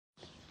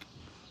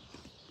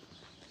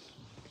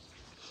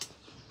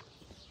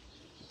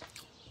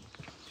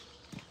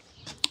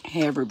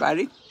Hey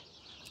everybody,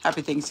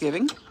 happy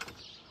Thanksgiving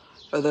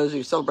for those who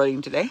are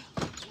celebrating today.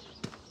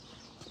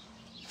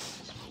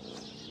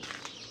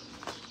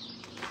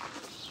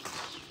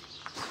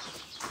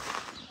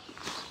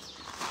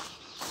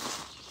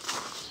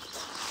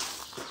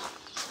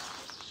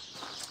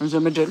 There's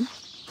Imogen.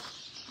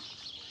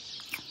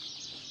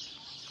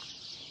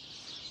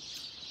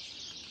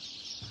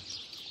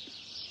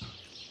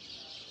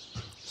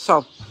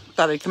 So,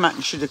 thought I'd come out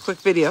and shoot a quick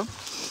video,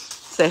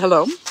 say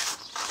hello.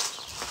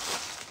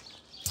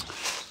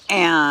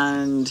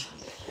 And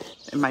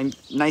in my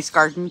nice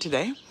garden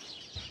today,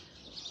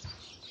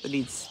 that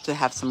needs to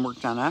have some work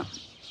done up.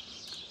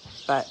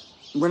 But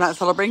we're not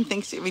celebrating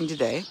Thanksgiving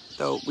today,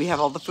 though we have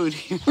all the food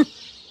here. You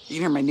can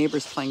hear my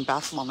neighbors playing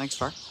basketball next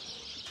door.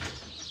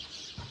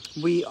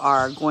 We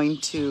are going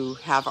to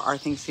have our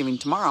Thanksgiving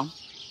tomorrow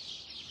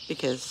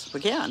because we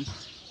can.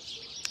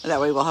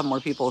 That way we'll have more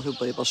people who will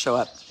be able to show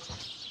up.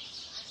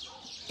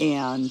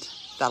 And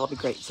that'll be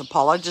great. So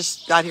Paula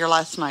just got here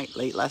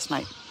late last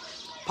night.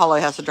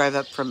 Paula has to drive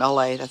up from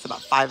LA. That's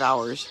about 5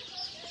 hours.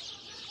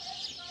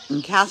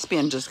 And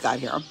Caspian just got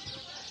here,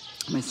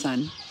 my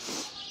son.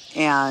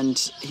 And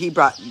he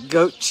brought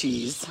goat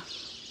cheese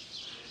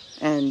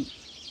and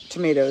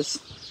tomatoes.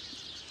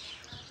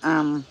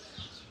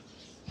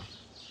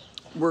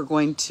 We're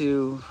going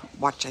to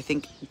watch, I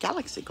think,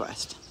 Galaxy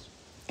Quest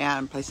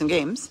and play some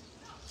games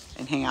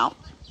and hang out.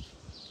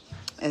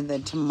 And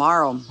then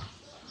tomorrow,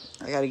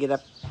 I got to get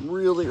up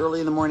really early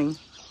in the morning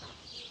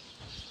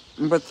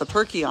and put the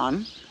turkey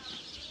on.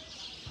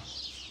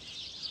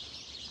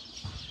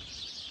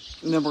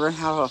 And then we're going to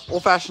have an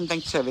old-fashioned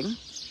Thanksgiving.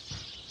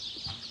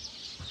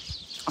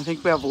 I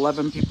think we have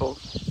 11 people.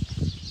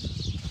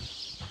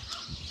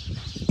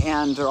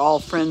 And they're all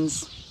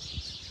friends,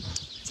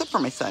 except for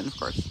my son, of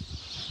course,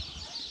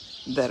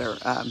 that are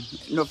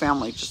no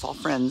family, just all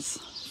friends.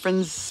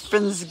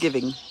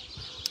 Friendsgiving.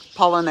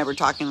 Paula and I were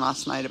talking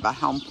last night about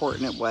how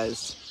important it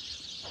was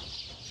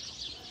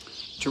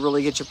to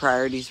really get your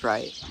priorities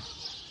right.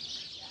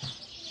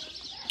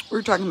 We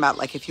were talking about,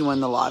 like, if you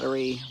won the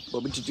lottery,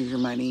 what would you do with your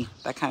money?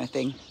 That kind of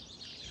thing.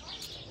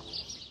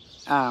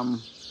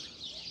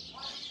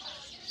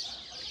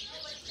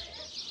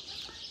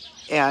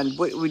 And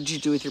what would you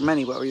do with your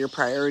money? What were your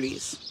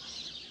priorities?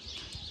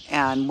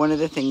 And one of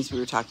the things we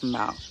were talking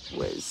about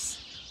was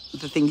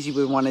the things you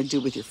would want to do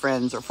with your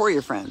friends or for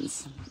your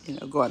friends. You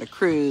know, go on a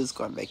cruise,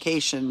 go on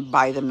vacation,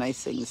 buy them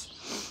nice things.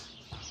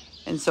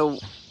 And so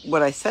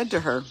what I said to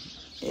her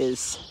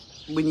is,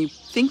 when you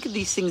think of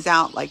these things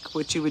out, like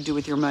what you would do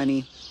with your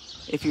money,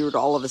 if you were to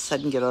all of a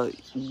sudden get a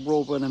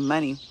whirlwind of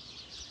money,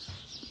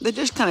 they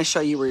just kind of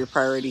show you where your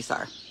priorities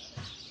are.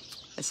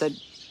 I said,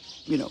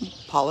 you know,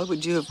 Paula,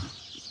 would you have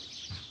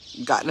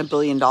gotten $1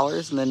 billion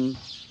and then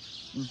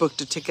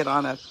booked a ticket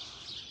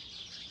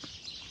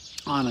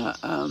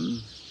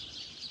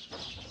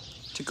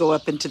to go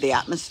up into the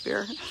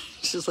atmosphere?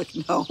 She's like,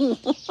 no.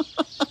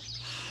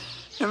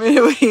 I mean,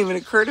 it wouldn't even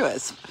occur to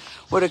us.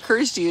 What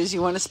occurs to you is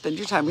you want to spend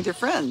your time with your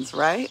friends,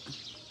 right?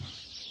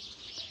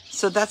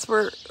 So that's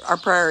where our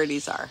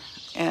priorities are.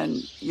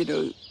 And, you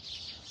know,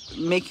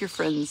 make your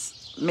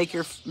friends, make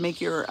your,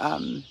 how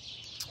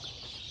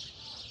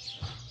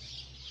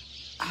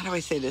do I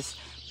say this?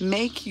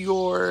 Make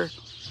your,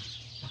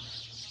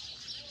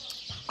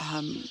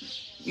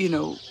 you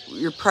know,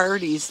 your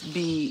priorities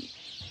be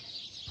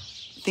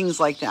things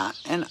like that.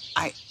 And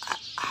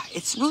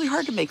it's really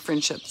hard to make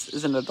friendships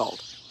as an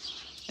adult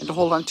and to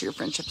hold on to your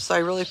friendships. So I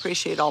really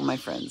appreciate all my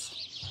friends.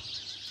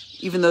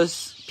 Even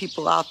those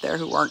people out there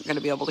who aren't going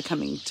to be able to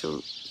come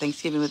to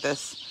Thanksgiving with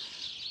us,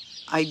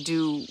 I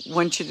do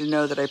want you to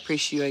know that I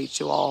appreciate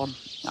you all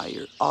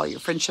your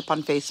friendship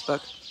on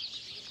Facebook,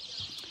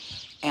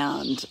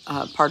 and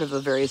part of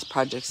the various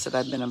projects that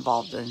I've been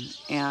involved in.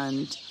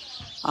 And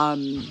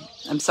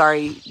I'm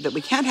sorry that we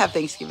can't have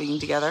Thanksgiving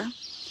together,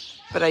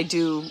 but I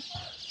do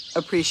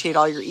appreciate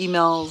all your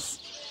emails,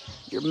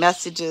 your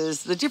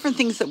messages, the different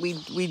things that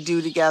we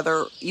do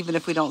together, even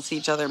if we don't see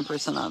each other in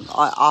person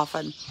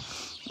often.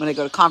 When I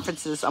go to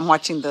conferences, I'm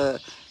watching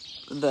looks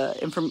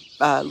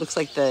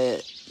like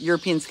the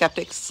European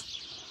Skeptics,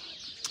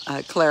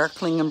 Claire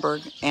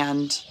Klingenberg,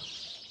 and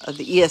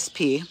the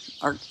ESP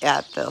are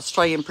at the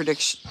Australian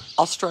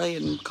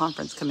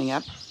conference coming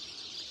up.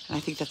 And I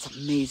think that's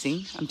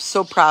amazing. I'm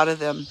so proud of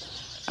them.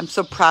 I'm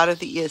so proud of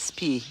the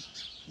ESP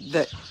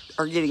that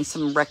are getting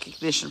some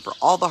recognition for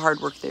all the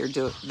hard work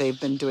they've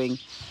been doing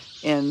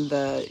in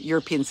the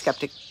European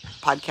Skeptic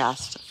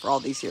podcast for all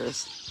these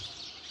years.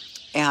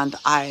 And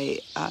I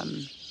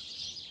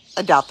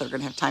doubt they're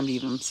going to have time to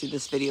even see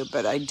this video,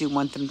 but I do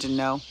want them to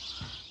know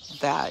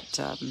that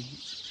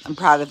I'm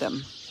proud of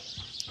them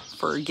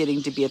for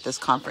getting to be at this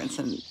conference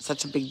and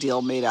such a big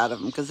deal made out of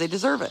them, because they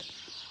deserve it.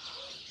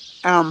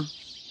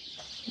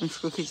 These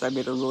cookies I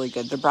made are really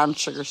good. They're brown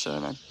sugar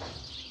cinnamon.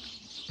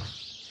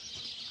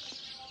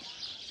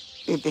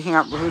 You get to hang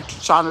out with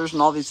Richard Saunders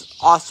and all these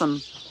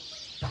awesome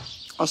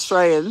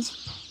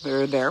Australians that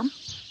are there.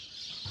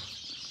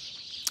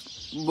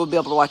 We'll be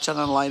able to watch that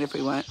online if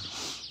we want.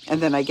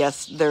 And then I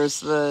guess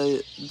there's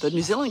the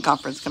New Zealand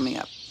conference coming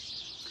up.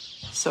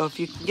 So if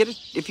you can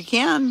if you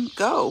can,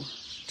 go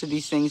to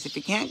these things. If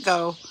you can't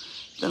go,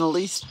 then at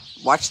least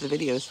watch the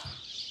videos.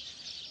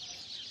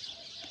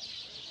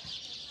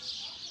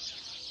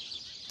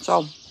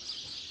 So,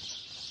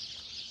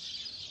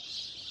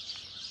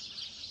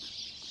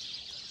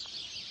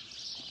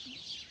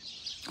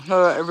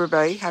 hello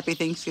everybody. Happy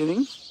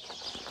Thanksgiving.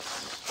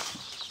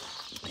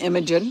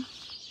 Imogen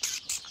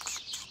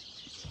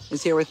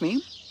is here with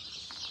me.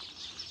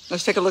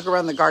 Let's take a look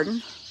around the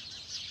garden.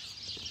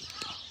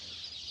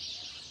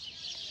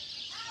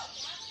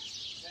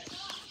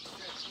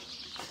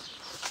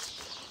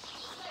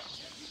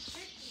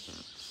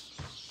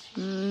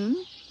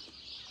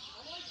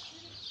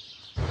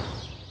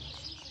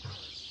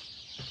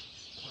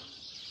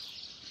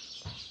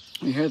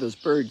 You hear those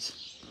birds.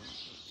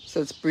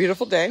 So it's a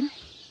beautiful day.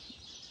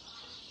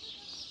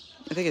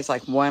 I think it's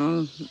like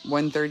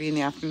 1:30 in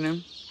the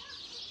afternoon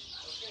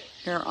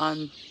here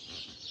on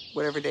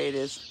whatever day it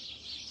is.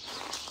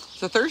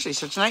 So Thursday,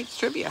 so tonight's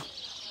trivia.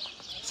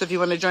 So if you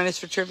want to join us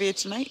for trivia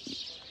tonight,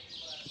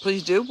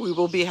 please do. We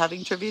will be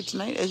having trivia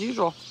tonight as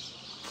usual.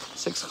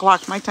 6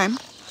 o'clock my time.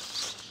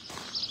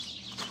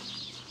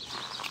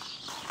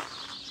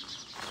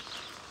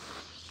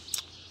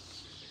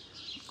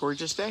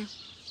 Gorgeous day.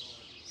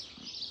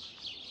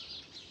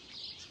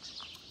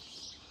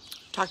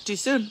 Talk to you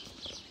soon.